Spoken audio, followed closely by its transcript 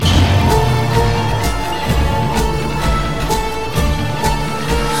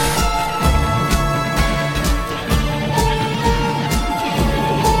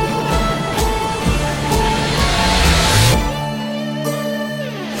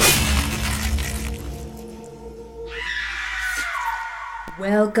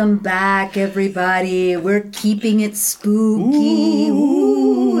Welcome back, everybody. We're keeping it spooky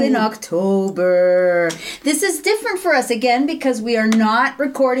in October. This is different for us again because we are not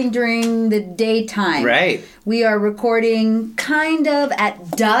recording during the daytime. Right. We are recording kind of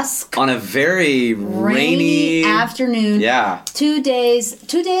at dusk. On a very rainy afternoon. Yeah. 2 days.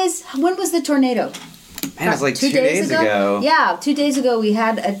 When was the tornado? Man, it was like 2 days ago. Yeah, 2 days ago we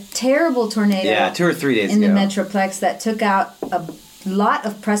had a terrible tornado. Yeah, 2 or 3 days ago. In the Metroplex that took out a lot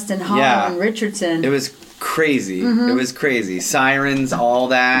of Preston Hollow and Richardson. It was crazy. Mm-hmm. It was crazy. Sirens, all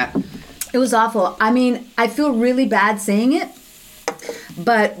that. It was awful. I mean, I feel really bad saying it,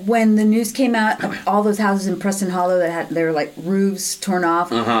 but when the news came out of all those houses in Preston Hollow that had their like roofs torn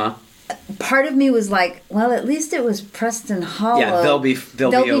off, part of me was like, well, at least it was Preston Hollow. Yeah, they'll be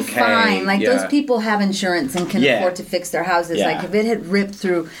okay. Fine. Like those people have insurance and can afford to fix their houses. Yeah. Like if it had ripped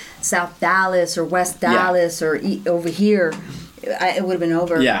through South Dallas or West Dallas or over here, it would have been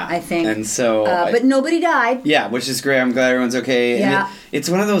over, I think. And so... but nobody died. Yeah, which is great. I'm glad everyone's okay. Yeah. And it's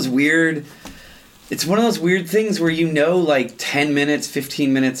one of those weird... It's one of those weird things where you know, like, 10 minutes,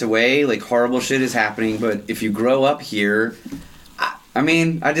 15 minutes away, like, horrible shit is happening. But if you grow up here... I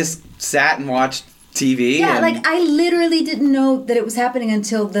mean, I just sat and watched TV. Yeah, like, I literally didn't know that it was happening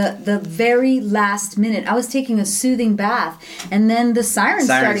until the very last minute. I was taking a soothing bath, and then the sirens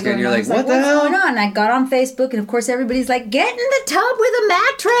started going on. You're like, what the hell? What's going on? And I got on Facebook, and of course everybody's like, get in the tub with a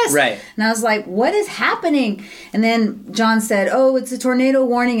mattress. Right. And I was like, what is happening? And then John said, oh, it's a tornado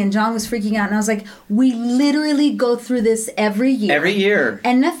warning, and John was freaking out. And I was like, we literally go through this every year. Every year.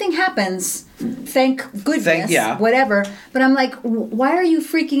 And nothing happens. Thank goodness, whatever. But I'm like, why are you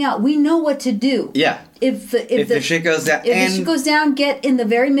freaking out? We know what to do. Yeah. If the shit goes down, the shit goes down, get in the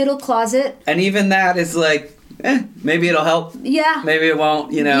very middle closet. And even that is like, maybe it'll help. Yeah. Maybe it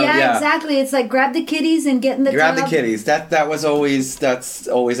won't. You know. Yeah, exactly. It's like grab the kitties and get in the grab tub. the kitties. That's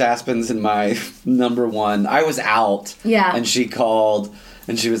always Aspen's in my number one. I was out. Yeah. And she called.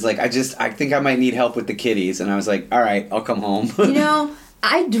 And she was like, I think I might need help with the kitties. And I was like, all right, I'll come home. You know,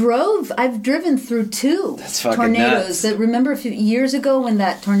 I've driven through 2 tornadoes. Nuts. Remember a few years ago when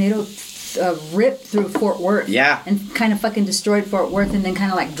that tornado ripped through Fort Worth? Yeah. And kind of fucking destroyed Fort Worth and then kind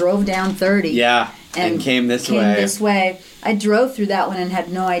of like drove down 30. Yeah. And came this way. I drove through that one and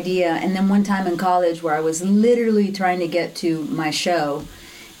had no idea. And then one time in college where I was literally trying to get to my show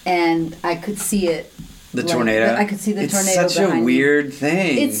and I could see it. The tornado? I could see the tornado It's such a weird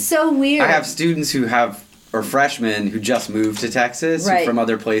thing. It's so weird. I have students or freshmen who just moved to Texas from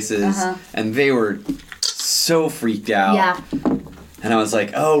other places, and they were so freaked out. Yeah. And I was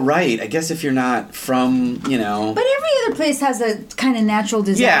like, oh, right. I guess if you're not from, you know... But every other place has a kind of natural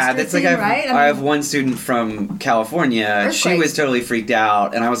disaster thing, right? I have one student from California. Earthquakes. She was totally freaked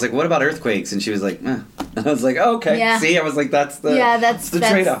out. And I was like, what about earthquakes? And she was like, eh. And I was like, oh, okay. Yeah. See? I was like, that's the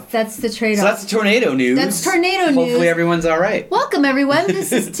trade-off. That's the trade-off. So that's tornado news. That's tornado news. Hopefully everyone's all right. Welcome, everyone.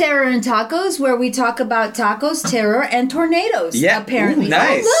 This is Terror and Tacos, where we talk about tacos, terror, and tornadoes. Yeah. Apparently. Ooh,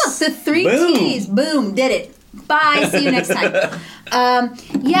 nice. Oh, look, the 3 T's. Boom. Did it. Bye. See you next time.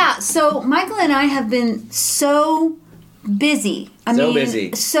 So Michael and I have been so busy. We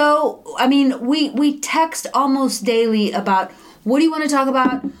text almost daily about what do you want to talk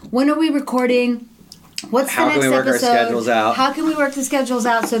about? When are we recording? What's the next episode? How can we work our schedules out? How can we work the schedules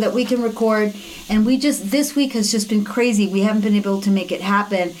out so that we can record? And this week has just been crazy. We haven't been able to make it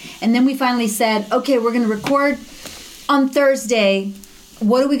happen. And then we finally said, okay, we're going to record on Thursday.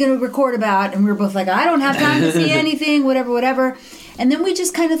 What are we going to record about? And we were both like, I don't have time to see anything, whatever. And then we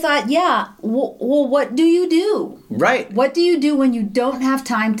just kind of thought, well, what do you do? Right. What do you do when you don't have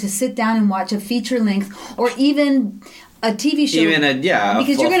time to sit down and watch a feature length or even a TV show?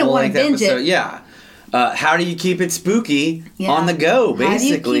 Because you're going to want to binge it. Yeah. How do you keep it spooky on the go, basically? How do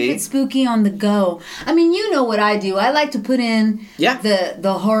you keep it spooky on the go? I mean, you know what I do. I like to put in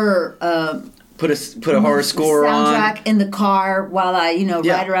the horror... Put a horror score soundtrack on in the car while I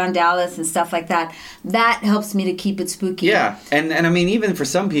ride around Dallas and stuff like that. That helps me to keep it spooky. Yeah, and I mean even for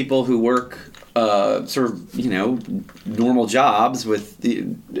some people who work sort of normal jobs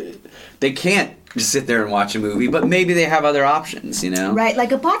they can't just sit there and watch a movie, but maybe they have other options, Right,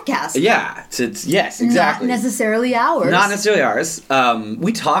 like a podcast. Yeah, yes, exactly. Not necessarily ours. Not necessarily ours.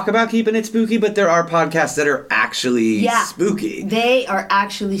 We talk about keeping it spooky, but there are podcasts that are actually spooky. They are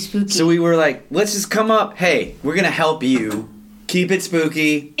actually spooky. So we were like, let's just come up, hey, we're going to help you Keep it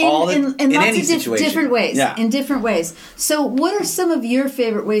spooky. In lots any of situation. different ways. Yeah. In different ways. So what are some of your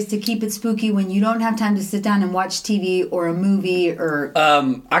favorite ways to keep it spooky when you don't have time to sit down and watch TV or a movie or...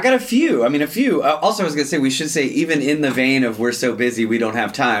 I got a few. Also, I was going to say, we should say, even in the vein of we're so busy we don't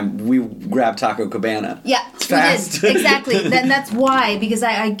have time, we grab Taco Cabana. Yeah. It's fast. We did. Exactly. That's why, because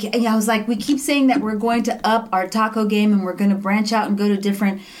I was like, we keep saying that we're going to up our taco game and we're going to branch out and go to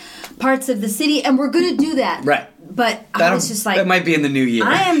different parts of the city, and we're going to do that. Right. But I was just like... That might be in the new year.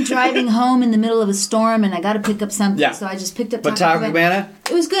 I am driving home in the middle of a storm, and I got to pick up something. Yeah. So I just picked up But Taco Cabana?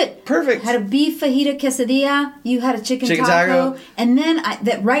 It was good. Perfect. Had a beef fajita quesadilla. You had a chicken taco. And then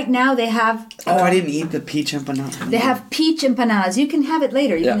right now they have... I didn't eat the peach empanada. They have peach empanadas. You can have it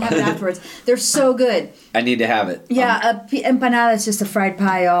later. You can have it afterwards. They're so good. I need to have it. Yeah, empanada is just a fried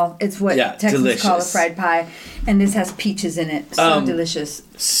pie, y'all. It's what Texans delicious. call a fried pie. And this has peaches in it. So delicious.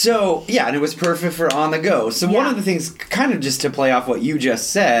 So, and it was perfect for on the go. So one of the things, kind of just to play off what you just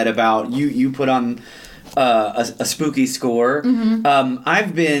said about you put on a spooky score. Mm-hmm.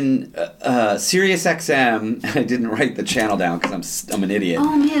 I've been Sirius XM. I didn't write the channel down because I'm an idiot.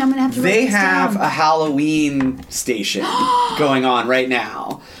 Oh man, I'm gonna have to. They have a Halloween station going on right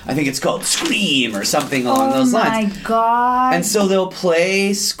now. I think it's called Scream or something along those lines. Oh my god! And so they'll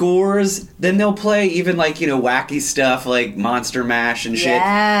play scores. Then they'll play even wacky stuff like Monster Mash and shit.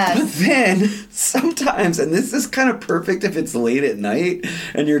 Yes. But then sometimes, and this is kind of perfect if it's late at night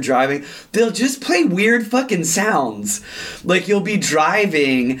and you're driving, they'll just play weird fucking sounds. Like you'll be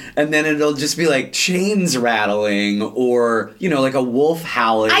driving and then it'll just be like chains rattling or like a wolf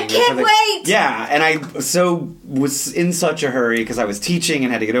howling. I can't wait. Yeah, and I was in such a hurry because I was teaching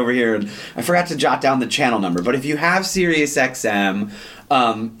and had to get over here, and I forgot to jot down the channel number. But if you have Sirius XM,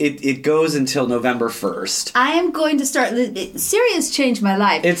 it goes until November 1st. I am going to start. Sirius changed my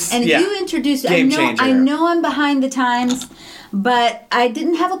life. You introduced. Game changer. I know I'm behind the times, but I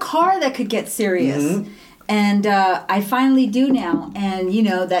didn't have a car that could get Sirius. Mm-hmm. And I finally do now. And,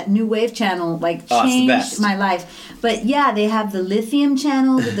 that new wave channel, changed my life. But, yeah, they have the Lithium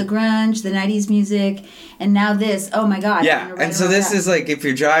channel with the grunge, the 90s music, and now this. Oh, my God. Yeah, and so this is if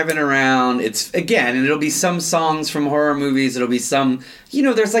you're driving around, it's, again, and it'll be some songs from horror movies. It'll be some,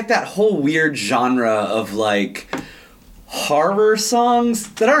 there's, that whole weird genre of, horror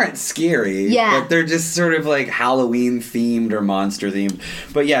songs that aren't scary. Yeah. But they're just sort of Halloween themed or monster themed.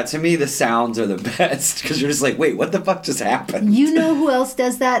 But yeah, to me the sounds are the best because you're just wait, what the fuck just happened? You know who else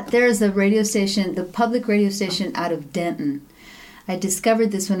does that? There's a radio station, the public radio station out of Denton. I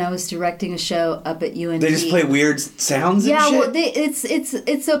discovered this when I was directing a show up at UNT. They just play weird sounds and shit? Yeah,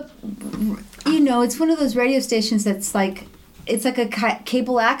 well, it's one of those radio stations that's it's like a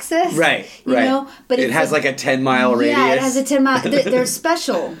cable access. Right. But it has a 10-mile radius. Yeah, it has a 10-mile. They're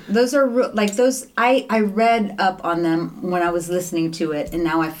special. Those are those. I read up on them when I was listening to it, and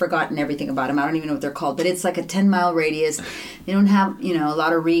now I've forgotten everything about them. I don't even know what they're called, but it's a 10-mile radius. They don't have a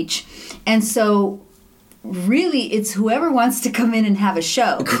lot of reach, and so really, it's whoever wants to come in and have a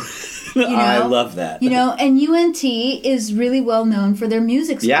show. I love that. And UNT is really well known for their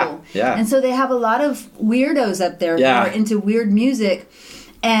music school. Yeah. And so they have a lot of weirdos up there who are into weird music.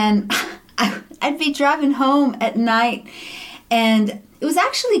 And I'd be driving home at night, and it was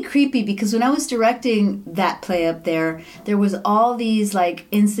actually creepy because when I was directing that play up there was all these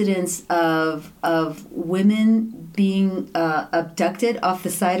incidents of women being abducted off the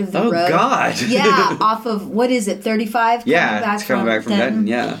side of the road. Oh, God. Yeah, off of, what is it, 35? Coming back from Denton,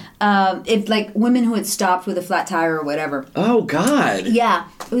 yeah. It's women who had stopped with a flat tire or whatever. Oh, God. Yeah,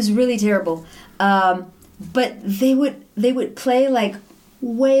 it was really terrible. But they would play,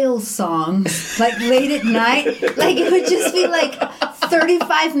 whale songs, late at night. It would just be,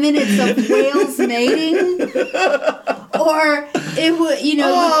 35 minutes of whales mating. Or it would, it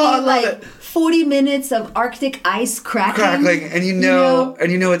would be, 40 minutes of Arctic ice cracking. And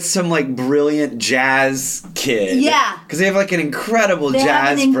it's some brilliant jazz kid. Yeah. Because they have an incredible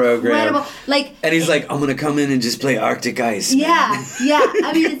jazz program. And he's I'm going to come in and just play Arctic ice. Yeah, yeah.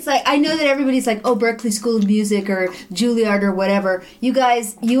 I mean, it's I know that everybody's Berklee School of Music or Juilliard or whatever. You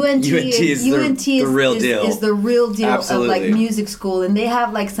guys, UNT is the real deal. Is the real deal. Absolutely. Of music school. And they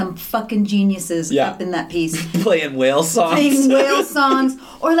have some fucking geniuses up in that piece. Playing whale songs.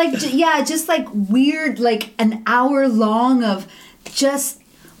 Or just weird, an hour long of just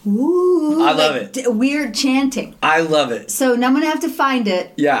ooh, I love it. Weird chanting. I love it. So now I'm gonna have to find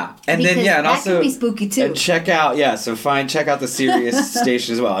it. Yeah, and then and that also can be spooky too. And check out check out the Sirius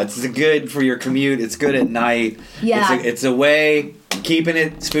station as well. It's good for your commute. It's good at night. Yeah, it's a way keeping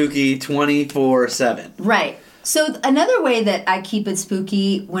it spooky 24/7. Right. So another way that I keep it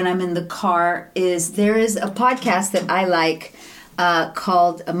spooky when I'm in the car is there is a podcast that I like.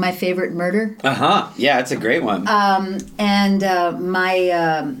 called My Favorite Murder. Yeah, it's a great one.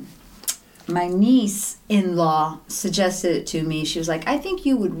 My niece-in-law suggested it to me. She was like, I think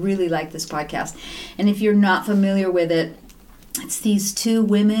you would really like this podcast. And if you're not familiar with it, it's these two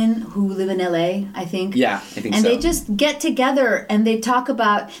women who live in LA, I think. Yeah, I think and so. And they just get together and they talk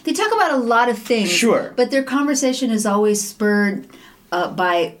about a lot of things. Sure. But their conversation is always spurred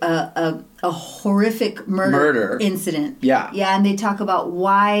by a horrific murder incident. Yeah. Yeah, and they talk about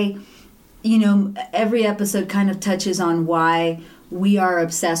why, every episode kind of touches on why we are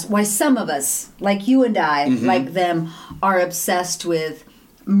obsessed, why some of us, like you and I, like them, are obsessed with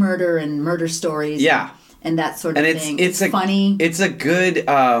murder and murder stories. Yeah. And that sort of thing. It's funny. It's a good,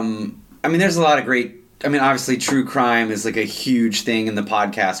 there's a lot of great, obviously true crime is like a huge thing in the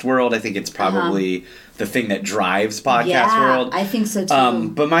podcast world. I think it's probably the thing that drives podcast world. I think so too.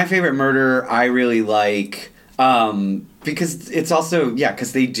 But My Favorite Murder, I really like, because it's also,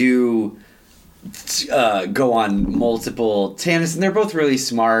 because they do go on multiple tangents, and they're both really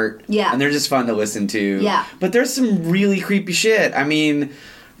smart. Yeah. And they're just fun to listen to. Yeah. But there's some really creepy shit.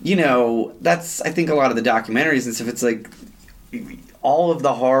 That's, I think, a lot of the documentaries and stuff. It's like all of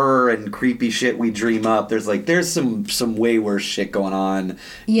the horror and creepy shit we dream up. There's some way worse shit going on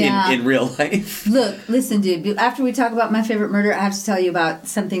in real life. Look, listen, dude. After we talk about My Favorite Murder, I have to tell you about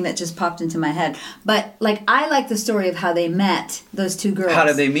something that just popped into my head. But I like the story of how they met, those two girls. How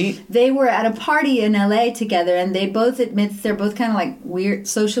did they meet? They were at a party in LA together, and they both admit they're both kind of like weird,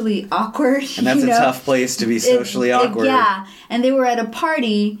 socially awkward. And that's a tough place to be socially awkward. Yeah, and they were at a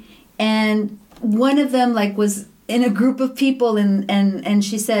party, and one of them was in a group of people, and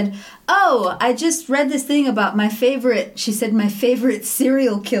she said, "Oh, I just read this thing about my favorite." She said, "My favorite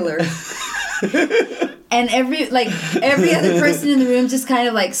serial killer." And every other person in the room just kind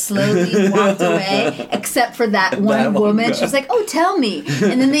of slowly walked away, except for that one woman. She was like, "Oh, tell me."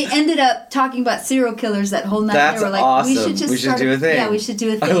 And then they ended up talking about serial killers that whole night. That's they were like, awesome. We should do a thing. Yeah, we should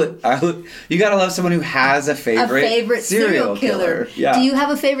do a thing. You gotta love someone who has a favorite serial killer. Yeah. Do you have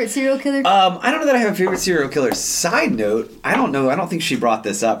a favorite serial killer? I don't know that I have a favorite serial killer. Side note, I don't know. I don't think she brought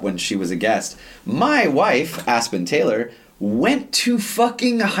this up when she was a guest. My wife, Aspen Taylor, went to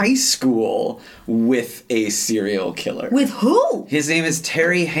fucking high school with a serial killer. With who? His name is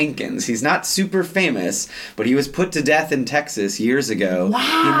Terry Hankins. He's not super famous, but he was put to death in Texas years ago. Wow.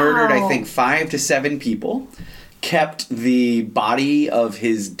 He murdered, I think, 5 to 7 people. Kept the body of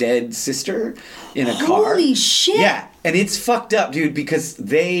his dead sister in a car. Holy shit. Yeah. And it's fucked up, dude, because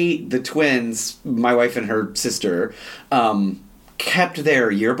the twins, my wife and her sister, kept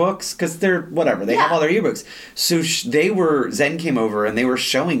their yearbooks, because they're whatever, they have all their yearbooks. So Zen came over and they were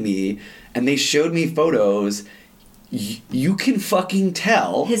showing me, and they showed me photos. You can fucking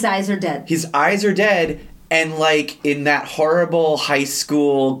tell his eyes are dead. His eyes are dead, and in that horrible high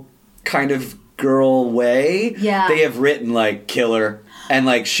school kind of girl way, they have written killer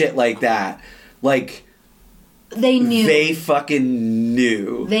and shit like that. They knew. They fucking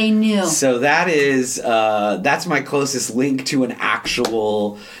knew. They knew. So that is, that's my closest link to an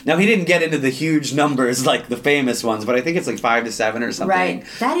actual... Now, he didn't get into the huge numbers like the famous ones, but I think it's 5 to 7 or something. Right.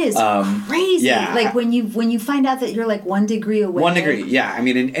 That is crazy. Yeah. When you find out that you're 1 degree away. 1 degree, yeah.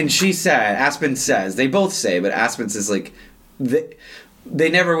 And she said, Aspen says, they both say, but Aspen says, they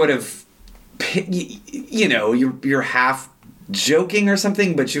never would have, you're half joking or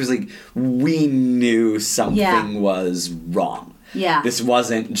something, but she was like, we knew something was wrong. Yeah. This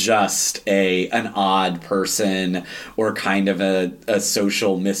wasn't just an odd person or kind of a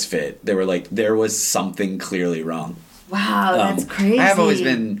social misfit. They were there was something clearly wrong. Wow, that's crazy. I have always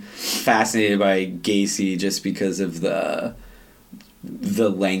been fascinated by Gacy just because of the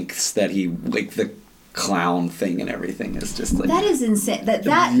lengths that he, the clown thing and everything is just that is insane.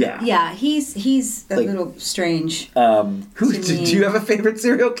 He's a little strange. Do you have a favorite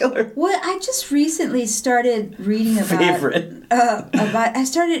serial killer? Well, I just recently started reading about favorite. I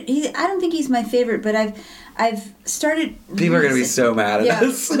don't think he's my favorite, but I've started. People are gonna be so mad at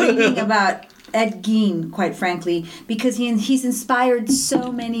us. Reading about Ed Gein, quite frankly, because he's inspired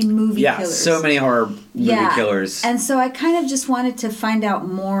so many movie killers. So many horror movie killers. And so I kind of just wanted to find out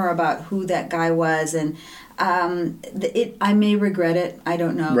more about who that guy was, and I may regret it. I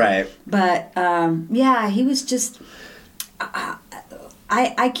don't know. Right. But he was just.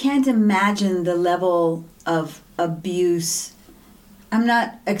 I can't imagine the level of abuse. I'm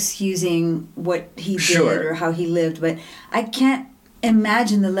not excusing what he did or how he lived, but I can't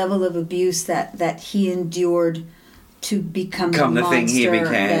imagine the level of abuse that he endured to become the monster thing he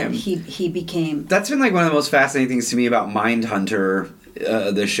became. That he became. That's been one of the most fascinating things to me about Mindhunter,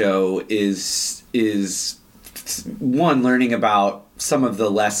 the show, is one, learning about some of the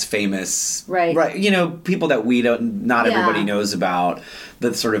less famous, right? You know, people that not everybody knows about,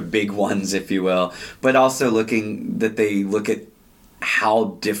 the sort of big ones, if you will. But also they look at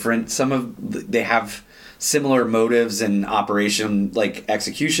how different they have similar motives and operation, like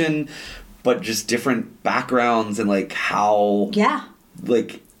execution, but just different backgrounds and like how,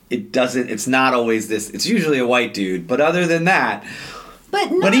 like it's not always this. It's usually a white dude, but other than that.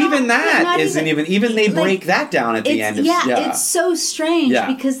 But even that isn't even they break that down at the end. It's so strange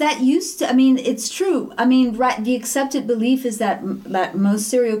because that used to. I mean, it's true. I mean, the accepted belief is that most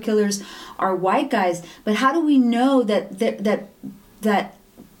serial killers are white guys. But how do we know that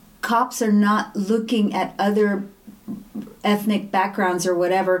cops are not looking at other ethnic backgrounds or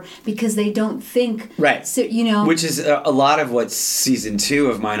whatever because they don't think so, you know, which is a lot of what season 2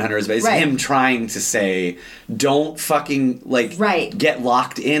 of Mindhunter is about, is him trying to say, don't fucking get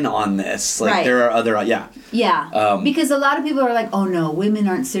locked in on this, like there are other because a lot of people are like, oh no, women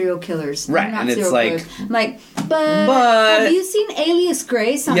aren't serial killers, and it's like killers. I'm like, but have you seen Alias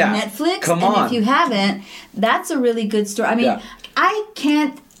Grace on Netflix? And if you haven't, that's a really good story. I mean, I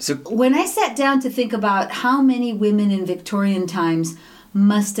can't. So, when I sat down to think about how many women in Victorian times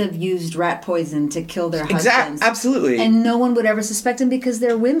must have used rat poison to kill their husbands. Absolutely. And no one would ever suspect them because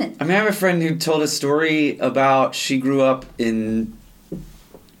they're women. I mean, I have a friend who told a story about she grew up in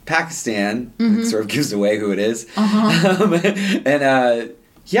Pakistan. It sort of gives away who it is. I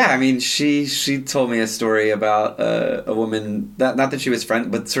mean, she told me a story about a woman, not that she was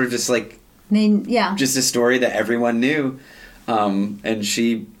friend, but sort of just like, just a story that everyone knew. And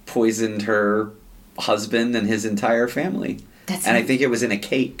she poisoned her husband and his entire family. I think it was in a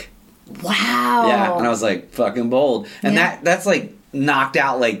cake. Wow. Yeah, and I was like, fucking bold. And that's like knocked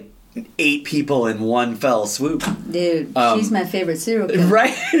out like 8 people in one fell swoop. Dude, she's my favorite serial killer.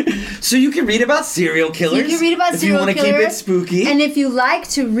 Right? So you can read about serial killers. You can read about serial killers. If you want to keep it spooky. And if you like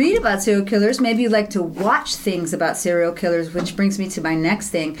to read about serial killers, maybe you like to watch things about serial killers, which brings me to my next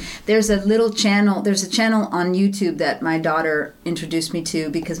thing. There's a channel on YouTube that my daughter introduced me to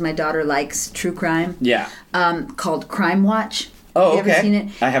because my daughter likes true crime. Yeah. Called Crime Watch. Oh, have you ever seen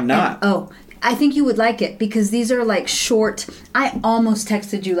it? I have not. I think you would like it because these are like short. I almost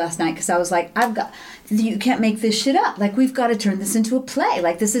texted you last night because I was like, you can't make this shit up. Like, we've got to turn this into a play.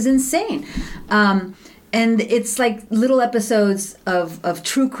 Like, this is insane. And it's like little episodes of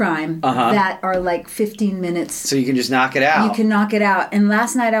true crime that are like 15 minutes. So you can just knock it out. You can knock it out. And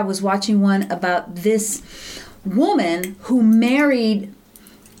last night I was watching one about this woman who married...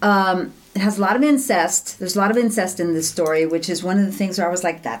 it has a lot of incest. There's a lot of incest in this story, which is one of the things where I was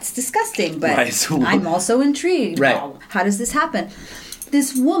like, that's disgusting. But I'm also intrigued. Right. How does this happen?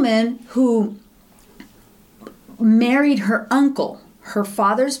 This woman who married her uncle, her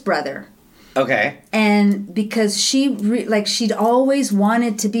father's brother. Okay. And because she'd always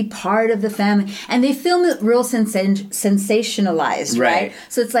wanted to be part of the family, and they film it real sensationalized, right?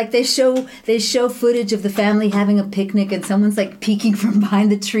 So it's like they show footage of the family having a picnic, and someone's like peeking from behind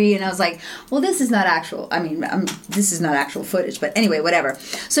the tree, and I was like, well, this is not actual. I mean, this is not actual footage, but anyway, whatever.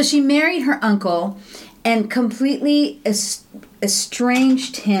 So she married her uncle, and completely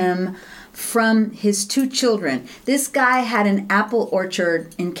estranged him from his 2 children. This guy had an apple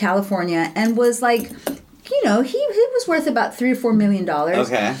orchard in California and was like, you know, he was worth about $3 or $4 million.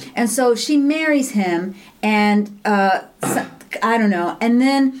 Okay. And so she marries him, and I don't know. And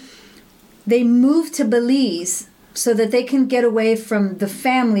then they move to Belize so that they can get away from the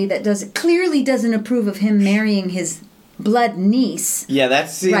family that clearly doesn't approve of him marrying his blood niece. Yeah,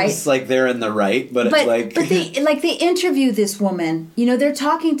 that seems like they're in the right, but it's like... But they interview this woman. You know, they're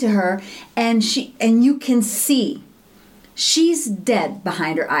talking to her, and you can see she's dead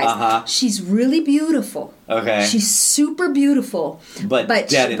behind her eyes. She's really beautiful. Okay. She's super beautiful. But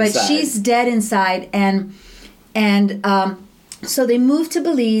dead inside. But she's dead inside, and so they move to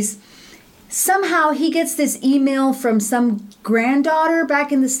Belize. Somehow he gets this email from some granddaughter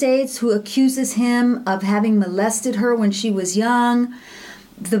back in the States who accuses him of having molested her when she was young.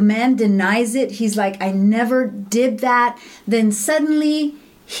 The man denies it. He's like, I never did that. Then suddenly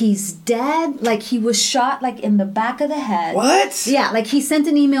he's dead. Like, he was shot like in the back of the head. What? Yeah, like he sent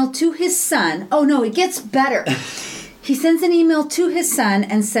an email to his son. Oh no, it gets better. He sends an email to his son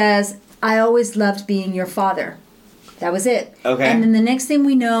and says, I always loved being your father. That was it. Okay. And then the next thing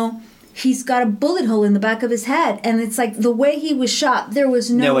we know, he's got a bullet hole in the back of his head. And it's like, the way he was shot, there was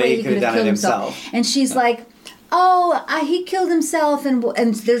no way he could have killed himself. And she's like, oh, he killed himself, and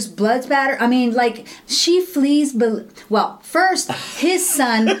there's blood spatter. I mean, like, she flees. Well, first, his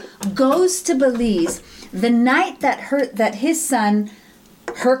son goes to Belize the night that his son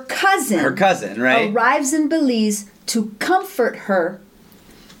Her cousin, right? Arrives in Belize to comfort her.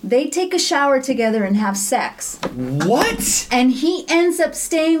 They take a shower together and have sex. What? And he ends up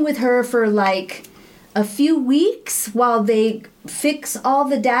staying with her for like a few weeks while they fix all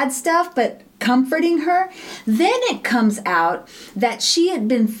the dad stuff, but comforting her. Then it comes out that she had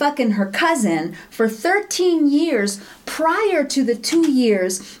been fucking her cousin for 13 years prior to the 2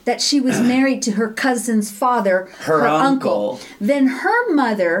 years that she was married to her cousin's father, her uncle. Then her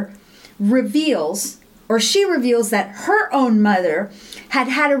mother reveals that her own mother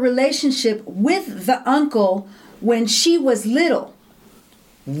had a relationship with the uncle when she was little.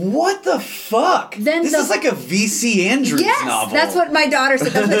 What the fuck? This is like a V.C. Andrews novel. That's what my daughter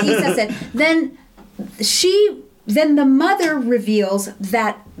said. That's what Isa said. Then the mother reveals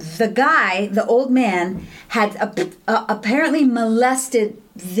that the guy, the old man, had apparently molested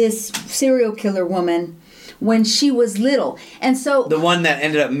this serial killer woman when she was little. And so the one that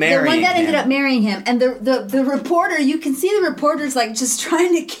ended up marrying him. And the reporter, you can see the reporter's like just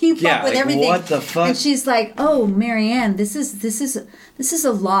trying to keep up with everything. What the fuck? And she's like, "Oh, Marianne, this is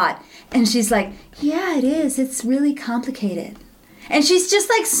a lot." And she's like, "Yeah, it is. It's really complicated." And she's just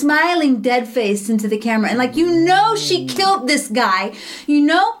like smiling dead-faced into the camera. And like, she killed this guy.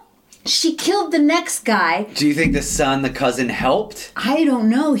 She killed the next guy. Do you think the cousin helped? I don't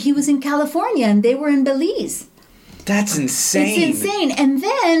know. He was in California and they were in Belize. That's insane. It's insane. And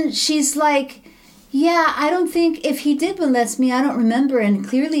then she's like, "Yeah, I don't think if he did molest me, I don't remember, and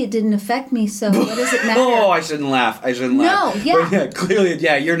clearly it didn't affect me, so what does it matter?" Oh, I shouldn't laugh. No, yeah. But yeah, clearly,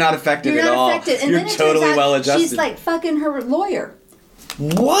 you're not affected at all. And you're then it totally turns out well adjusted. She's like fucking her lawyer.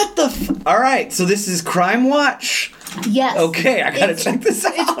 What the all right, so this is Crime Watch. Yes. Okay, I gotta check this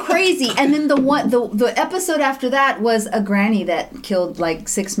out. It's crazy. And then the episode after that was a granny that killed like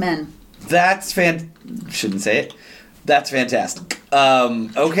 6 men. That's shouldn't say it. That's fantastic.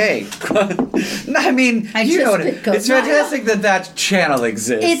 Okay. I mean, it's fantastic that channel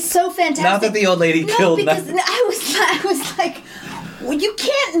exists. It's so fantastic. Not that the old lady killed. Because I was like, well, you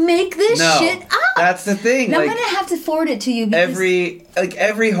can't make this shit up. That's the thing. Now, I'm gonna have to forward it to you.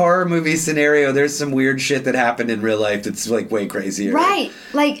 Every horror movie scenario, there's some weird shit that happened in real life that's like way crazier. Right.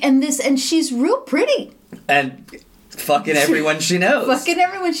 And she's real pretty. And fucking everyone she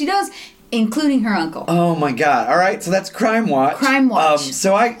knows. Including her uncle. Oh my god. All right, so that's Crime Watch. Crime Watch.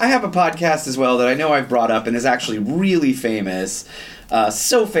 So I have a podcast as well that I know I've brought up and is actually really famous.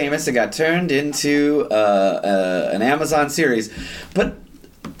 So famous it got turned into an Amazon series. But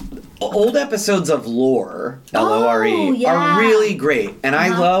old episodes of Lore, Lore, are really great. And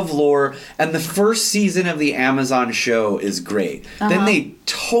I love Lore. And the first season of the Amazon show is great. Then they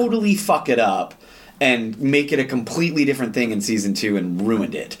totally fuck it up and make it a completely different thing in season 2 and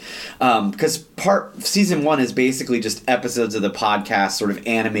ruined it. Because season 1 is basically just episodes of the podcast sort of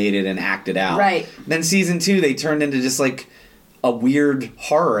animated and acted out. Right. Then season 2 they turned into just like a weird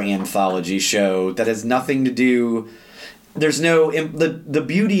horror anthology show that has nothing to do... There's no... The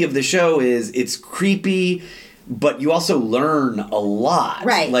beauty of the show is it's creepy, but you also learn a lot.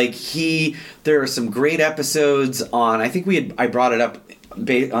 Right. Like there are some great episodes on... I think I brought it up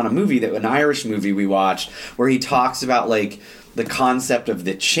on a movie, an Irish movie we watched, where he talks about like the concept of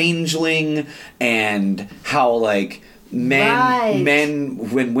the changeling and how like men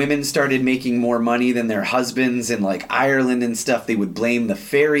when women started making more money than their husbands in like Ireland and stuff, they would blame the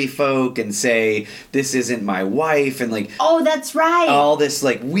fairy folk and say this isn't my wife, and like, oh, that's right, all this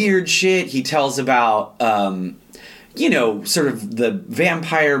like weird shit. He tells about sort of the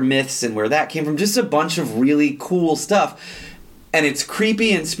vampire myths and where that came from, just a bunch of really cool stuff. And it's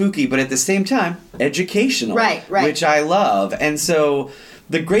creepy and spooky, but at the same time, educational. Right. Which I love. And so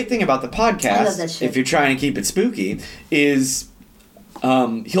the great thing about the podcast, if you're trying to keep it spooky, is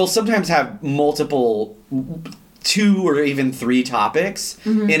he'll sometimes have multiple 2 or even 3 topics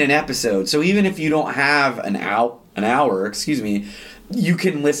in an episode. So even if you don't have an hour, you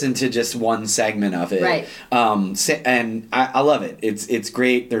can listen to just one segment of it. Right. And I love it. It's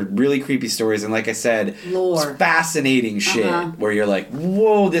great. They're really creepy stories. And like I said, Lore. It's fascinating shit where you're like,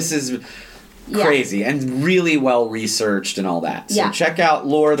 whoa, this is crazy. And really well researched and all that. So check out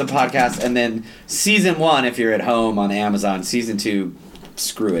Lore, the podcast. And then season 1, if you're at home on Amazon. Season 2,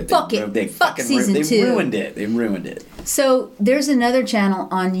 screw it. Fuck season 2. They ruined it. So there's another channel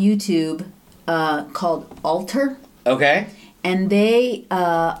on YouTube called Alter. Okay. And they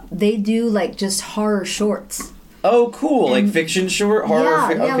do like just horror shorts. Oh, cool! And like fiction short horror.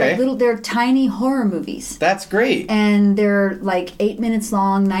 Yeah, okay. Like they're tiny horror movies. That's great. And they're like 8 minutes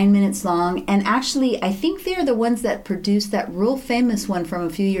long, 9 minutes long. And actually, I think they're the ones that produced that real famous one from a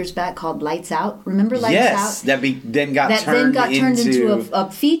few years back called Lights Out. Remember Lights Out? Yes, that then got turned into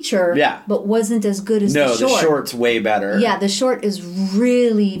a feature. Yeah. But wasn't as good as the short. No, the short's way better. Yeah, the short is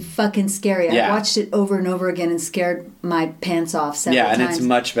really fucking scary. Yeah. I watched it over and over again and scared my pants off several times. Yeah, and it's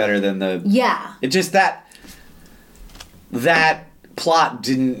much better than the... Yeah. It just that plot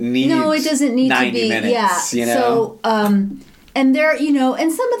didn't need 90 minutes, yeah. You know? So, and there,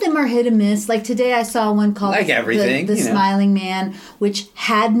 and some of them are hit and miss. Like today I saw one called like everything, The Smiling Man, which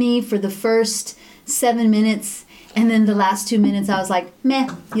had me for the first 7 minutes, and then the last 2 minutes I was like,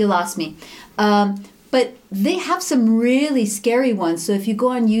 meh, you lost me. But they have some really scary ones. So if you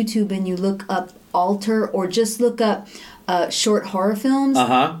go on YouTube and you look up Alter or just look up short horror films,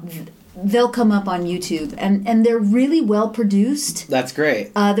 they'll come up on YouTube, and they're really well produced. That's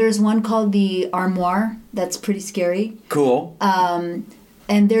great. There's one called The Armoire that's pretty scary. Cool. And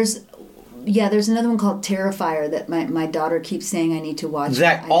there's another one called Terrifier that my daughter keeps saying I need to watch.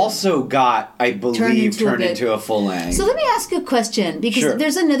 That also got, I believe, turned into a full length. So let me ask you a question, because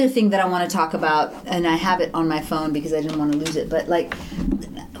there's another thing that I want to talk about, and I have it on my phone because I didn't want to lose it. But like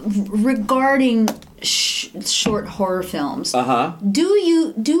regarding short horror films, do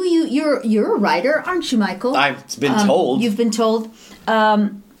you you're a writer, aren't you, Michael? I've been told. You've been told.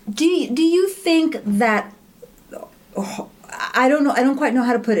 Do you think that? I don't know. I don't quite know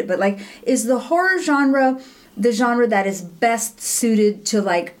how to put it, but like, is the horror genre the genre that is best suited to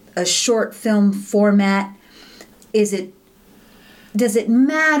like a short film format? Does it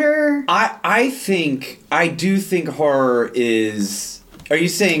matter? I do think horror is... Are you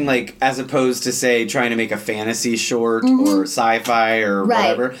saying, like, as opposed to, say, trying to make a fantasy short or sci-fi or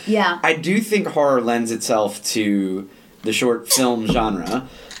whatever? Yeah. I do think horror lends itself to the short film genre.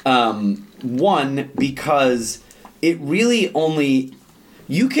 One, because it really only...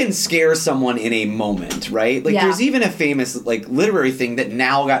 You can scare someone in a moment, right? Like, there's even a famous, like, literary thing that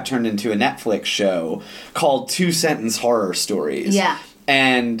now got turned into a Netflix show called 2-Sentence Horror Stories. Yeah.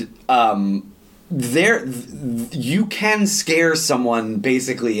 And, you can scare someone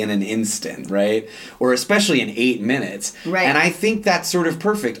basically in an instant, right? Or especially in 8 minutes. Right. And I think that's sort of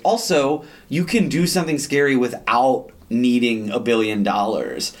perfect. Also, you can do something scary without needing $1 billion.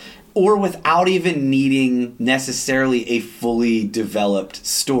 Or without even needing necessarily a fully developed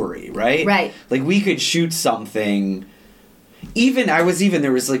story, right? Right. Like, we could shoot something... there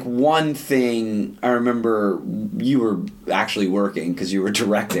was like one thing I remember you were actually working because you were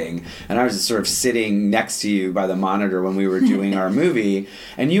directing, and I was just sort of sitting next to you by the monitor when we were doing our movie,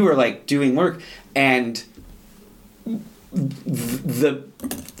 and you were like doing work, and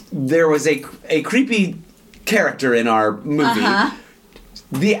there was a creepy character in our movie.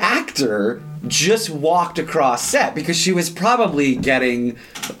 The actor just walked across set because she was probably getting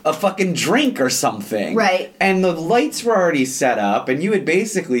a fucking drink or something. Right. And the lights were already set up, and you had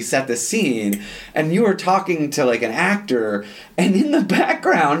basically set the scene, and you were talking to, like, an actor, and in the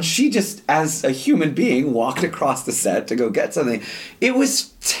background, she just, as a human being, walked across the set to go get something. It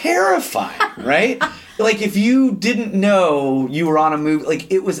was terrifying, right? Like, if you didn't know you were on a movie, like,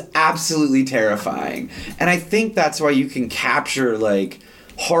 it was absolutely terrifying. And I think that's why you can capture, like,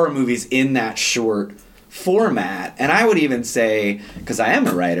 horror movies in that short format. And I would even say, because I am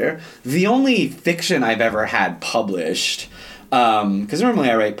a writer, the only fiction I've ever had published, because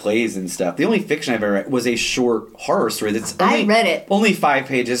normally I write plays and stuff, the only fiction I've ever read was a short horror story that's I read it. Only 5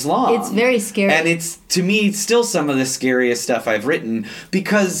 pages long. It's very scary. And it's, to me, still some of the scariest stuff I've written,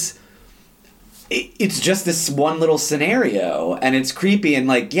 because it's just this one little scenario, and it's creepy, and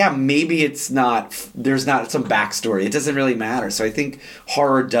like, yeah, maybe there's not some backstory. It doesn't really matter. So I think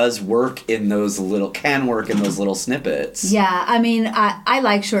horror can work in those little snippets. Yeah, I mean, I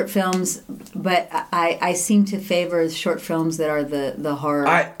like short films, but I seem to favor short films that are the horror.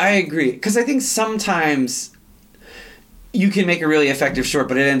 I agree, because I think sometimes you can make a really effective short,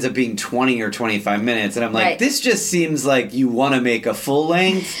 but it ends up being 20 or 25 minutes. And I'm like, this just seems like you want to make a full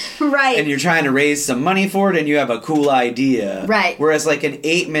length. Right. And you're trying to raise some money for it, and you have a cool idea. Right. Whereas like an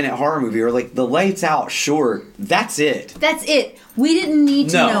 8-minute horror movie, or like the Lights Out short, that's it. That's it. We didn't need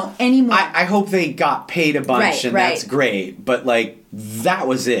to know anymore. I hope they got paid a bunch, and that's great. But like, that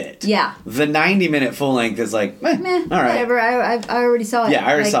was it. Yeah. The 90-minute full length is like, meh, all right. Whatever. I already saw it. Yeah,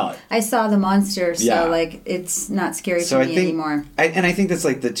 I already saw it. I saw the monster, so like, it's not scary to me anymore. I think that's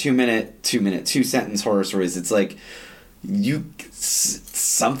like the 2-sentence horror stories. It's like,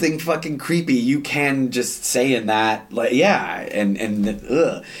 something fucking creepy you can just say in that, like, yeah, and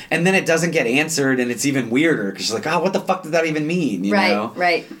then it doesn't get answered, and it's even weirder because you're like, oh, what the fuck did that even mean? You know?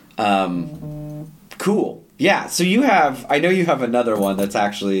 Right. Cool. Yeah. So I know you have another one that's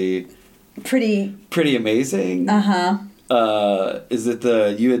actually pretty amazing. Is it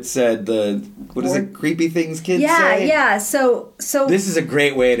you had said what is it, creepy things kids say? Yeah. So this is a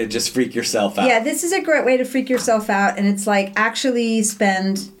great way to just freak yourself out. Yeah, this is a great way to freak yourself out, and it's like actually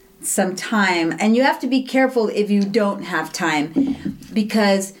spend some time, and you have to be careful if you don't have time,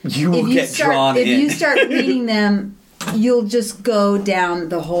 because if you start reading them, you'll just go down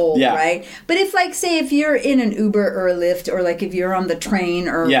the hole, right? But if you're in an Uber or a Lyft, or like if you're on the train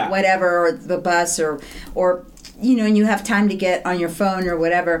or whatever, or the bus or and you have time to get on your phone or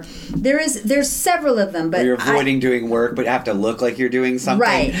whatever, there's several of them. But you're avoiding doing work, but have to look like you're doing something.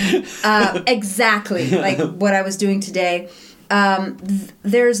 Right. Exactly. Like what I was doing today.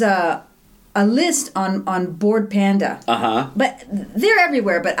 There's a list on Board Panda. But they're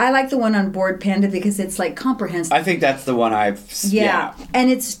everywhere. But I like the one on Board Panda because it's like comprehensive. I think that's the one Yeah. And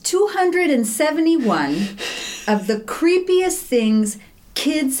it's 271 of the creepiest things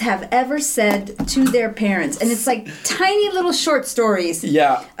kids have ever said to their parents, and it's like tiny little short stories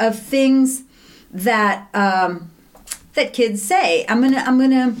of things that that kids say. I'm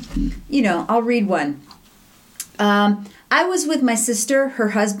gonna I'll read one. I was with my sister, her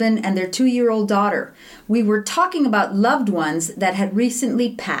husband, and their 2-year-old daughter. We were talking about loved ones that had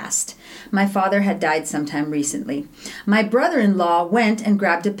recently passed. My father had died sometime recently. My brother-in-law went and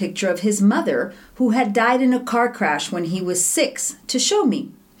grabbed a picture of his mother, who had died in a car crash when he was 6, to show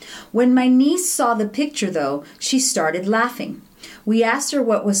me. When my niece saw the picture, though, she started laughing. We asked her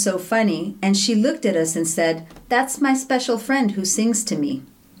what was so funny, and she looked at us and said, "That's my special friend who sings to me."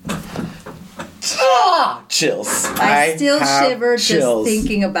 Chills. I still shiver just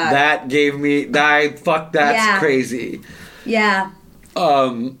thinking about that. Gave me that's crazy. Yeah.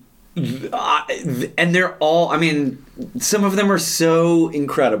 And they're all, I mean, some of them are so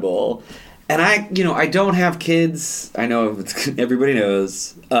incredible. And I don't have kids. I know everybody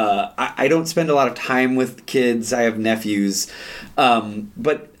knows. I don't spend a lot of time with kids. I have nephews.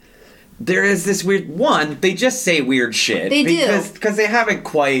 But there is this weird one. They just say weird shit. They do. Because they haven't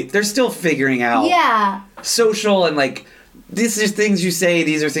quite, they're still figuring out social and like, these are things you say,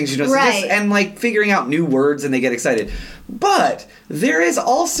 these are things you don't say. And like figuring out new words, and they get excited. But there is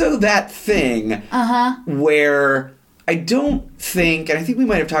also that thing where I don't think, and I think we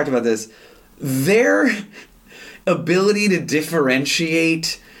might have talked about this, their ability to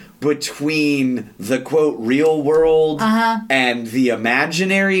differentiate between the quote real world and the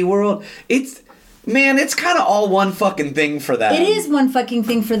imaginary world, it's kind of all one fucking thing for them. It is one fucking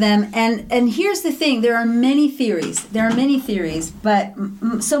thing for them. And here's the thing. There are many theories. But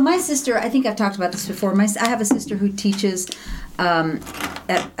so my sister, I think I've talked about this before. I have a sister who teaches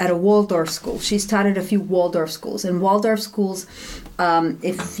at a Waldorf school. She's taught at a few Waldorf schools. And Waldorf schools,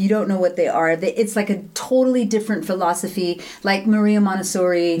 if you don't know what they are, it's like a totally different philosophy, like Maria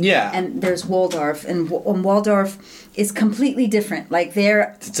Montessori. Yeah. And there's Waldorf. And Waldorf is completely different. Like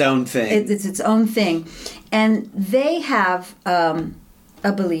it's its own thing. It's its own thing. And they have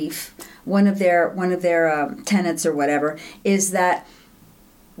a belief, one of their tenets or whatever, is that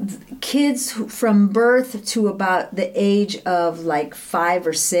kids from birth to about the age of like 5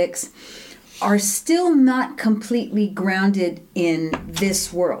 or 6 are still not completely grounded in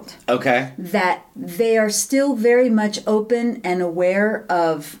this world. Okay. That they are still very much open and aware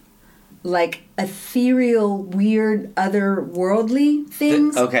of like ethereal, weird, otherworldly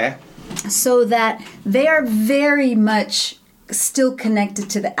things. Okay. So that they are very much still connected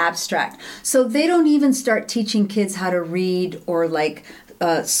to the abstract. So they don't even start teaching kids how to read or like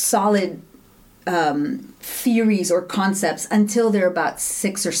solid theories or concepts until they're about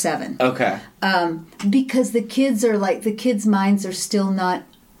 6 or 7. Okay. Because the kids' minds are still not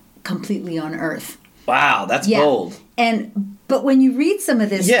completely on Earth. Wow, that's bold. But when you read some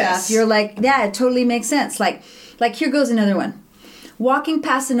of this stuff, you're like, yeah, it totally makes sense. Like here goes another one. Walking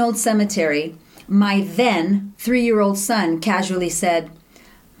past an old cemetery, my then 3-year-old son casually said,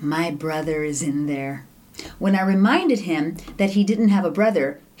 "My brother is in there." When I reminded him that he didn't have a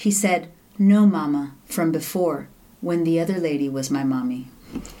brother, he said, "No, Mama, from before, when the other lady was my mommy."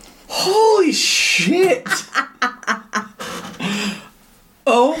 Holy shit!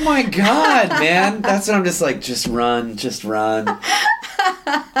 Oh my God, man. That's what I'm just like, just run.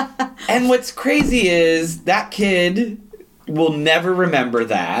 And what's crazy is that kid will never remember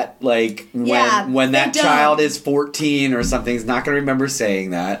that. Like, when that child is 14 or something, he's not going to remember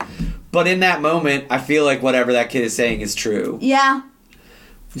saying that. But in that moment, I feel like whatever that kid is saying is true. Yeah.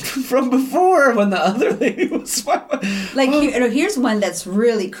 From before, when the other lady was like, here's one that's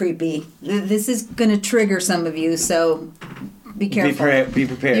really creepy. This is going to trigger some of you, so be careful. Be prepared.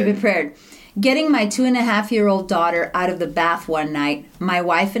 Be prepared. Getting my 2.5-year-old daughter out of the bath one night, my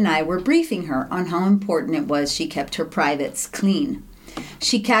wife and I were briefing her on how important it was she kept her privates clean.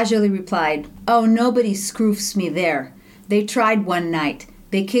 She casually replied, "Oh, nobody scroofs me there. They tried one night.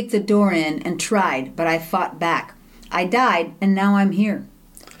 They kicked the door in and tried, but I fought back. I died, and now I'm here."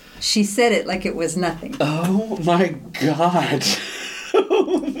 She said it like it was nothing. Oh, my God.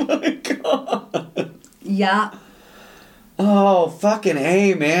 Oh, my God. Yeah. Oh, fucking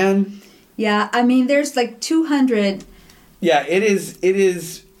A, man. Yeah, I mean, there's like 200. Yeah, it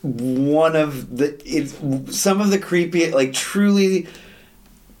is one of some of the creepy, like, truly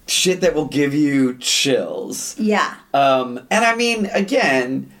shit that will give you chills. Yeah. And I mean,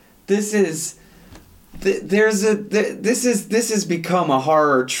 again, this has become a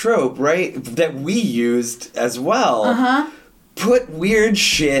horror trope, right? That we used as well. Uh-huh. Put weird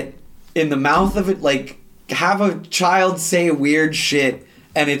shit in the mouth of it, like, have a child say weird shit,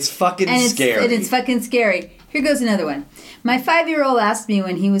 and it's fucking scary. And it's fucking scary. Here goes another one. My 5-year-old asked me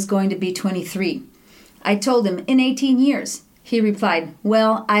when he was going to be 23. I told him, in 18 years. He replied,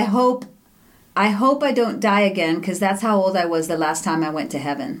 "Well, I hope I don't die again, because that's how old I was the last time I went to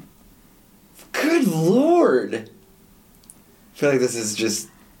heaven." Good Lord. I feel like this is just,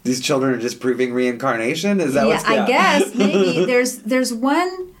 these children are just proving reincarnation? Is that what's going on? I guess, maybe. There's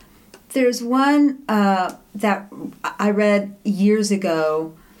one that I read years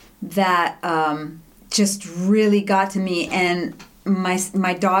ago that just really got to me, and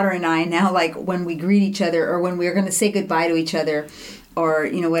my daughter and I now, like, when we greet each other or when we're going to say goodbye to each other or,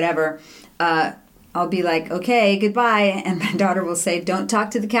 whatever, I'll be like, "Okay, goodbye," and my daughter will say, "Don't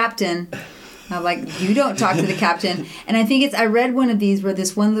talk to the captain." I'm like, "You don't talk to the captain." And I think I read one of these where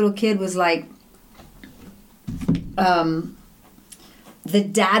this one little kid was like, the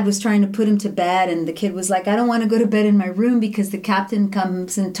dad was trying to put him to bed, and the kid was like, "I don't want to go to bed in my room because the captain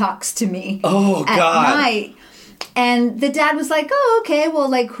comes and talks to me at night." And the dad was like, "Oh, okay, well,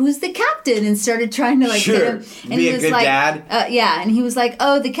 like, who's the captain?" And started trying to, like, get him. And be he a was good like, dad. Yeah, and he was like,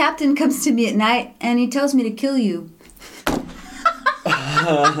 "Oh, the captain comes to me at night, and he tells me to kill you."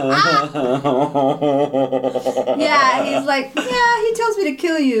 Yeah, he's like, "Yeah, he tells me to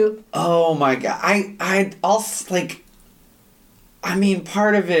kill you." Oh my God. I'll, like, I mean,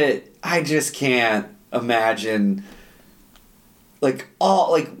 part of it, I just can't imagine, like,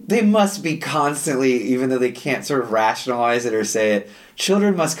 they must be constantly, even though they can't sort of rationalize it or say it,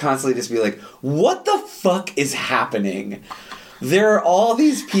 children must constantly just be like, what the fuck is happening? There are all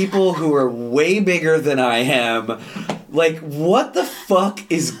these people who are way bigger than I am. Like, what the fuck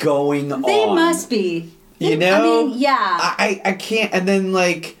is going on? They must be. You know? I mean, yeah. I can't, and then,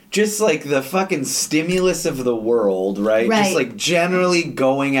 like, just, like, the fucking stimulus of the world, right? Just, like, generally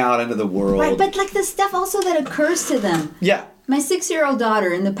going out into the world. Right, but, like, the stuff also that occurs to them. Yeah. My 6-year-old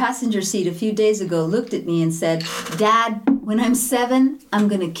daughter in the passenger seat a few days ago looked at me and said, "Dad, when I'm 7, I'm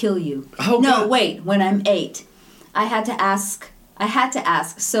going to kill you." Oh, no, God. wait, when I'm 8. I had to ask,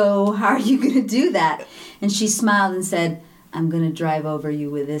 "So how are you going to do that?" And she smiled and said, "I'm going to drive over you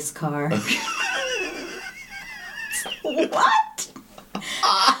with this car." What?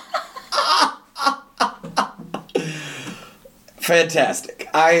 Fantastic.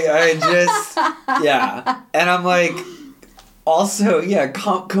 I just, yeah. And I'm like, also, yeah,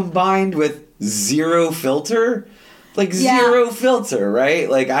 combined with zero filter. Like, zero filter, right?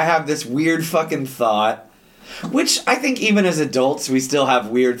 Like, I have this weird fucking thought. Which I think even as adults we still have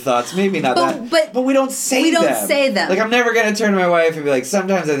weird thoughts. Maybe not but we don't say them. We don't say them. Like, I'm never going to turn to my wife and be like,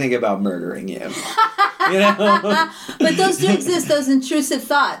 "Sometimes I think about murdering you." You know? But those do exist, those intrusive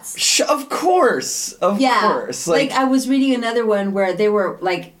thoughts. Of course. Of course. Like, I was reading another one where they were,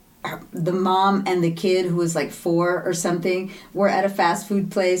 like, the mom and the kid, who was, like, 4 or something, were at a fast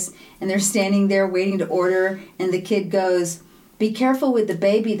food place, and they're standing there waiting to order, and the kid goes, "Be careful with the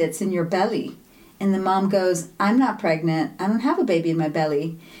baby that's in your belly." And the mom goes, "I'm not pregnant. I don't have a baby in my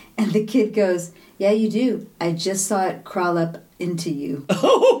belly." And the kid goes, "Yeah, you do. I just saw it crawl up into you."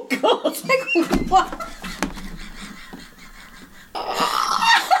 Oh, God. It's like, what?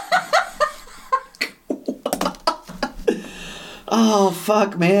 Oh,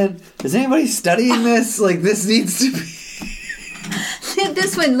 fuck, man. Is anybody studying this? Like, this needs to be...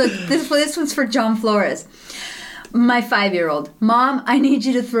 This one, look, this one's for John Flores. My 5-year-old. "Mom, I need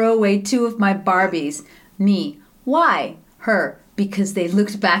you to throw away 2 of my Barbies." Me. "Why?" Her. "Because they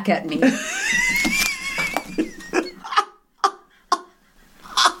looked back at me."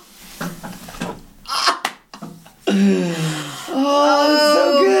 Oh,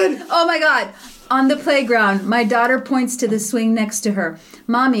 so God. Oh my God. On the playground, my daughter points to the swing next to her.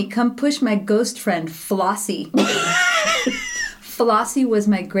 Mommy, come push my ghost friend, Flossie. Flossie was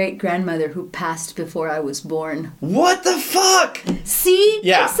my great-grandmother who passed before I was born. What the fuck? See?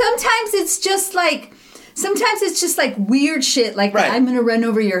 Yeah. Like sometimes it's just like weird shit, like right. I'm gonna run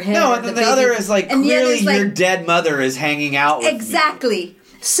over your head. No, and then the other is like clearly your dead mother is hanging out with exactly. Me.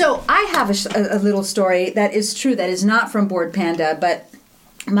 So I have a little story that is true, that is not from Bored Panda, but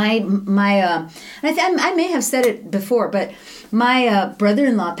I may have said it before, but my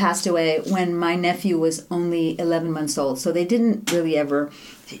brother-in-law passed away when my nephew was only 11 months old. So they didn't really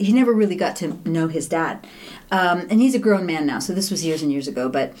he never really got to know his dad. And he's a grown man now, so this was years and years ago.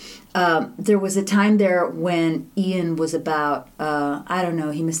 But there was a time there when Ian was about, I don't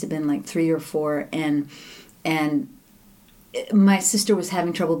know, he must have been like 3 or 4, and my sister was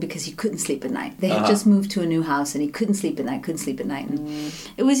having trouble because he couldn't sleep at night. They had just moved to a new house, and he couldn't sleep at night. And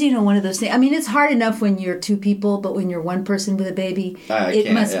it was, one of those things. I mean, it's hard enough when you're 2 people, but when you're 1 person with a baby,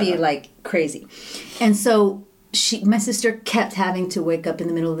 it must be like crazy. And so my sister kept having to wake up in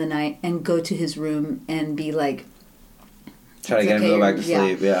the middle of the night and go to his room and be like, try to get him to go back to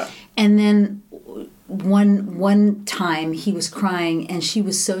sleep. Yeah. And then one time he was crying and she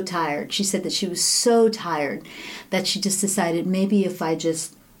was so tired. She said that she was so tired that she just decided maybe if I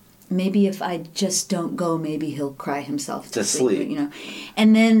just don't go, maybe he'll cry himself to sleep.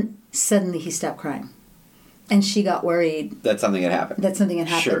 And then suddenly he stopped crying. And she got worried. That something had happened.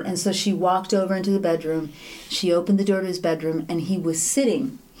 Sure. And so she walked over into the bedroom. She opened the door to his bedroom, and he was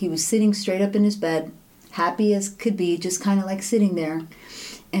sitting straight up in his bed, happy as could be, just kind of like sitting there.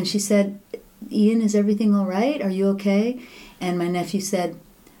 And she said, Ian, is everything all right? Are you okay? And my nephew said,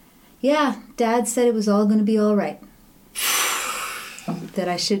 yeah, Dad said it was all going to be all right. That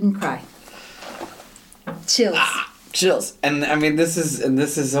I shouldn't cry. Chills. Chills. And I mean, this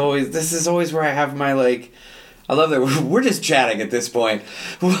is always where I have my like, I love that we're just chatting at this point.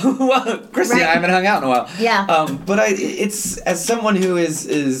 Well, Christy and I haven't hung out in a while. Yeah. But it's as someone who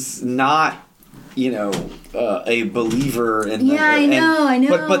is not, a believer in. Yeah, I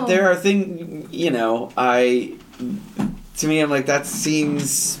know. But there are things, to me, I'm like, that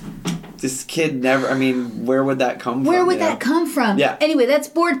seems. This kid never. I mean, where would that come from? Where would that come from? Yeah. Anyway, that's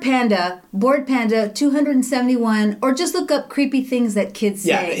Bored Panda 271, or just look up creepy things that kids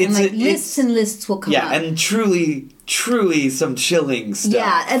say, and lists and lists will come up. Yeah, and truly some chilling stuff.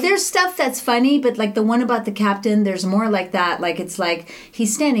 Yeah, there's stuff that's funny, but like the one about the captain, there's more like that. Like it's like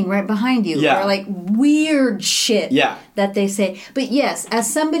he's standing right behind you, or like weird shit. Yeah. That they say. But yes,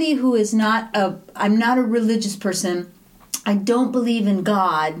 as somebody who is I'm not a religious person. I don't believe in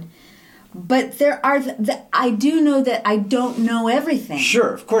God. But there are, I do know that I don't know everything. Sure,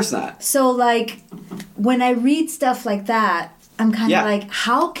 of course not. So, like, when I read stuff like that, I'm kind of like,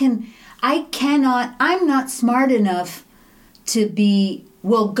 I'm not smart enough to be,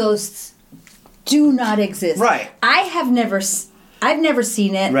 ghosts do not exist. Right. I've never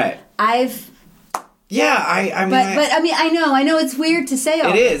seen it. Right. Yeah, I mean, I know it's weird to say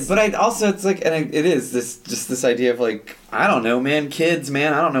all this. It is, but it's like, and it is this idea of like, I don't know, man, kids,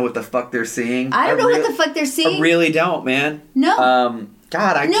 man, I don't know what the fuck they're seeing. I don't know what the fuck they're seeing. I really don't, man. No.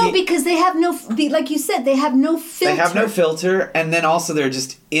 God, I can't. No, because they have like you said, they have no filter. They have no filter, and then also they're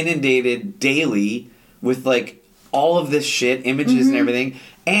just inundated daily with like all of this shit, images and everything,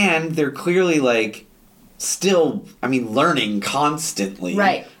 and they're clearly like, still, learning constantly.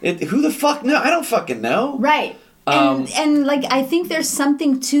 Right. Who the fuck know? I don't fucking know. Right. And like, I think there's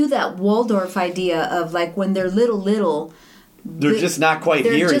something to that Waldorf idea of like when they're little. They're just not quite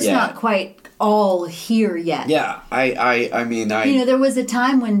here yet. They're just not quite all here yet. Yeah. I mean, there was a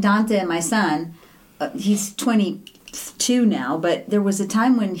time when Dante, my son, he's 22 now, but there was a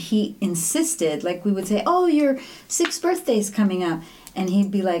time when he insisted, like we would say, oh, your 6th birthday's coming up. And he'd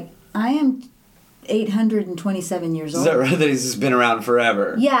be like, I am 827 years old. Is that right? That he's just been around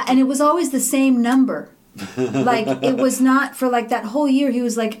forever. Yeah, and it was always the same number. Like, it was not for like that whole year. He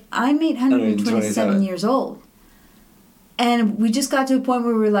was like, I'm 827 years old. And we just got to a point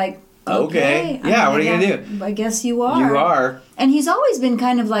where we were like, okay. Yeah, what are you going to do? I guess you are. You are. And he's always been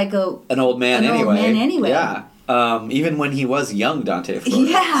kind of like an old man anyway. Yeah. Even when he was young Dante Flores.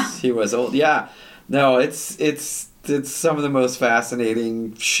 Yeah. He was old. Yeah. No, it's some of the most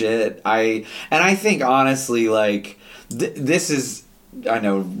fascinating shit. I think honestly, like, this is I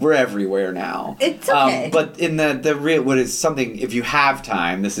know we're everywhere now. It's okay. But in the real, what is something, if you have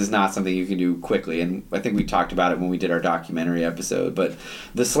time, this is not something you can do quickly. And I think we talked about it when we did our documentary episode. But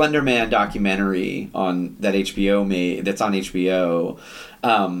the Slender Man documentary that HBO made, that's on HBO,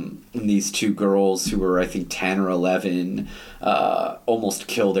 these two girls who were, I think, 10 or 11, almost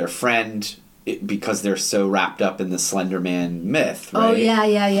kill their friend because they're so wrapped up in the Slender Man myth, right? Oh,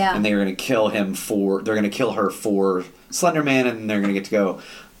 yeah. And they were going to kill they're going to kill her for Slender Man, and they're going to get to go.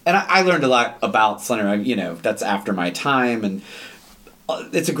 And I learned a lot about Slender Man, that's after my time, and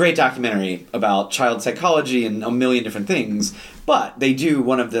it's a great documentary about child psychology and a million different things, but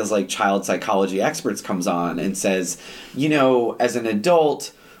one of those, like, child psychology experts comes on and says, as an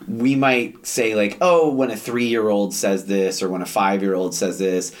adult, we might say, like, oh, when a 3-year-old says this, or when a 5-year-old says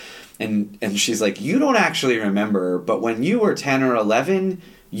this, and she's like, you don't actually remember, but when you were 10 or 11,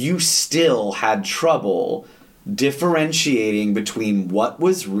 you still had trouble differentiating between what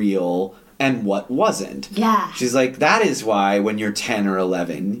was real and what wasn't. Yeah. She's like, that is why when you're 10 or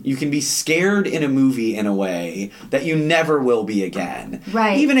 11, you can be scared in a movie in a way that you never will be again.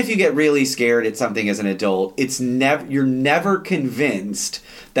 Right. Even if you get really scared at something as an adult, you're never convinced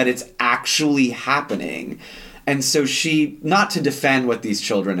that it's actually happening. And so she, not to defend what these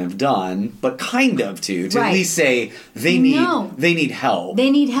children have done, but kind of to right. at least say they need help. They need help.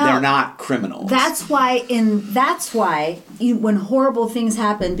 They're not criminals. That's why when horrible things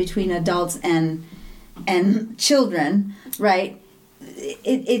happen between adults and children, right?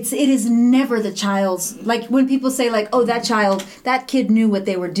 It is never the child's, like when people say, like, oh, that kid knew what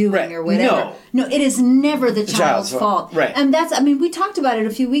they were doing, right. or whatever. No, it is never the child's fault. Right. And we talked about it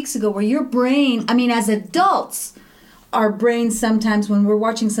a few weeks ago, where your brain, as adults, our brains sometimes, when we're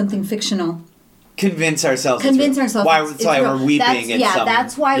watching something fictional, convince ourselves. That's why we're weeping.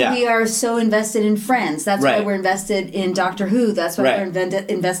 That's why we are so invested in Friends. That's right. why we're invested in Doctor Who. That's why right. we're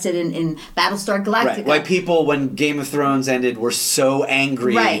invested in Battlestar Galactica. Right. Why people, when Game of Thrones ended, were so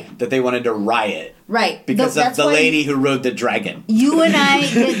angry right. that they wanted to riot. Right. Because of the lady who rode the dragon. You and I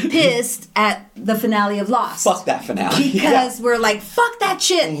get pissed at the finale of Lost. Fuck that finale. Because we're like, fuck that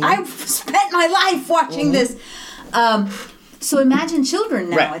shit. Mm-hmm. I've spent my life watching this. So imagine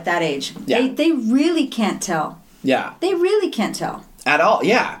children now right. at that age. Yeah. They really can't tell. Yeah. They really can't tell. At all.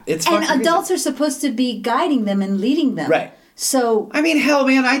 Yeah. And adults are supposed to be guiding them and leading them. Right. So... hell,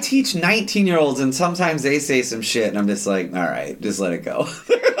 man, I teach 19-year-olds, and sometimes they say some shit, and I'm just like, all right, just let it go.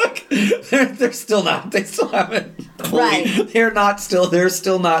 They're still not. They still haven't fully... Right. They're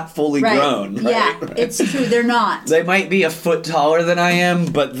still not fully right. grown. Right? Yeah, right. It's true. They're not. They might be a foot taller than I am,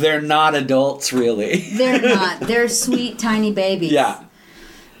 but they're not adults, really. They're not. They're sweet, tiny babies. Yeah.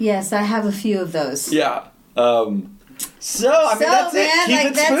 Yes, I have a few of those. Yeah. That's it. Keep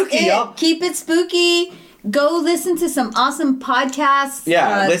it spooky, y'all. Keep it spooky. Go listen to some awesome podcasts.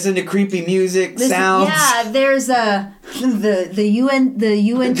 Yeah, listen to creepy music, sounds. Yeah, there's the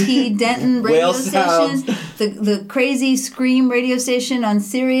UNT Denton radio station, the crazy Scream radio station on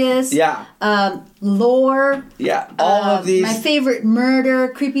Sirius. Yeah. Lore. Yeah, all of these. My favorite murder,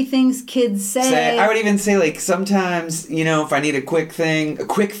 creepy things kids say. I would even say, like, sometimes, if I need a quick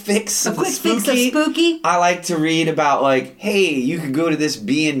fix of spooky, I like to read about, like, hey, you could go to this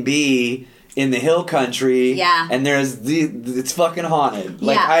B&B in the hill country, yeah, and it's fucking haunted.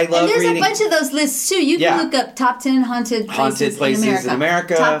 Like, yeah. I love reading. And there's a bunch of those lists too. You can look up top 10 haunted places in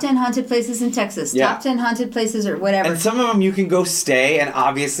America. Top 10 haunted places in Texas. Yeah. Top 10 haunted places or whatever. And some of them you can go stay, and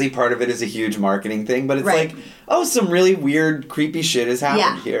obviously part of it is a huge marketing thing, but it's right. like, oh, some really weird, creepy shit has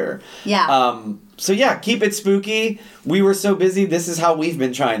happened here. Yeah. So yeah, keep it spooky. We were so busy. This is how we've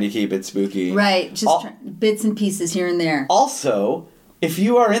been trying to keep it spooky. Right. Just bits and pieces here and there. Also, if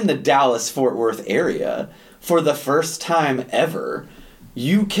you are in the Dallas-Fort Worth area for the first time ever,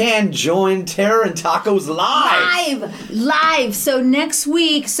 you can join Terror and Tacos live. So next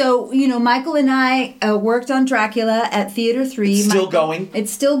week, Michael and I worked on Dracula at Theater 3. It's still going.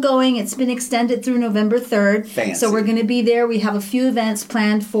 It's still going. It's been extended through November 3rd. Fancy. So we're going to be there. We have a few events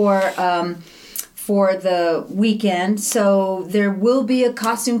planned for the weekend. So there will be a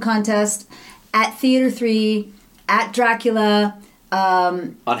costume contest at Theater 3 at Dracula.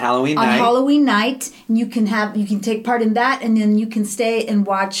 On Halloween night, and you can take part in that, and then you can stay and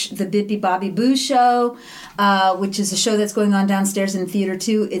watch the Bippy Bobby Boo show, which is a show that's going on downstairs in Theater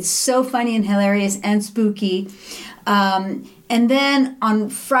 2. It's so funny and hilarious and spooky. And And then on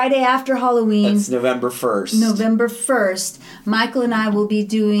Friday after Halloween... That's November 1st. November 1st, Michael and I will be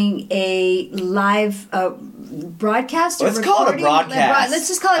doing a live broadcast. Let's call it a broadcast. Let's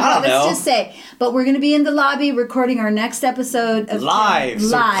just call it a broadcast. Let's just say. But we're going to be in the lobby recording our next episode of live.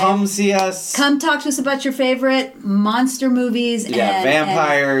 So come see us. Come talk to us about your favorite monster movies. Yeah,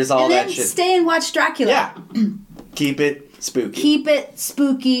 vampires, all that shit. And then stay and watch Dracula. Yeah. Keep it spooky. Keep it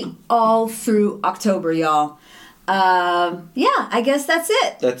spooky all through October, y'all. Yeah, I guess that's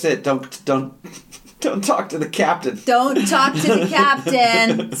it. That's it. Don't talk to the captain. Don't talk to the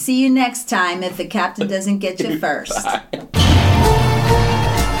captain. See you next time if the captain doesn't get you first. Bye.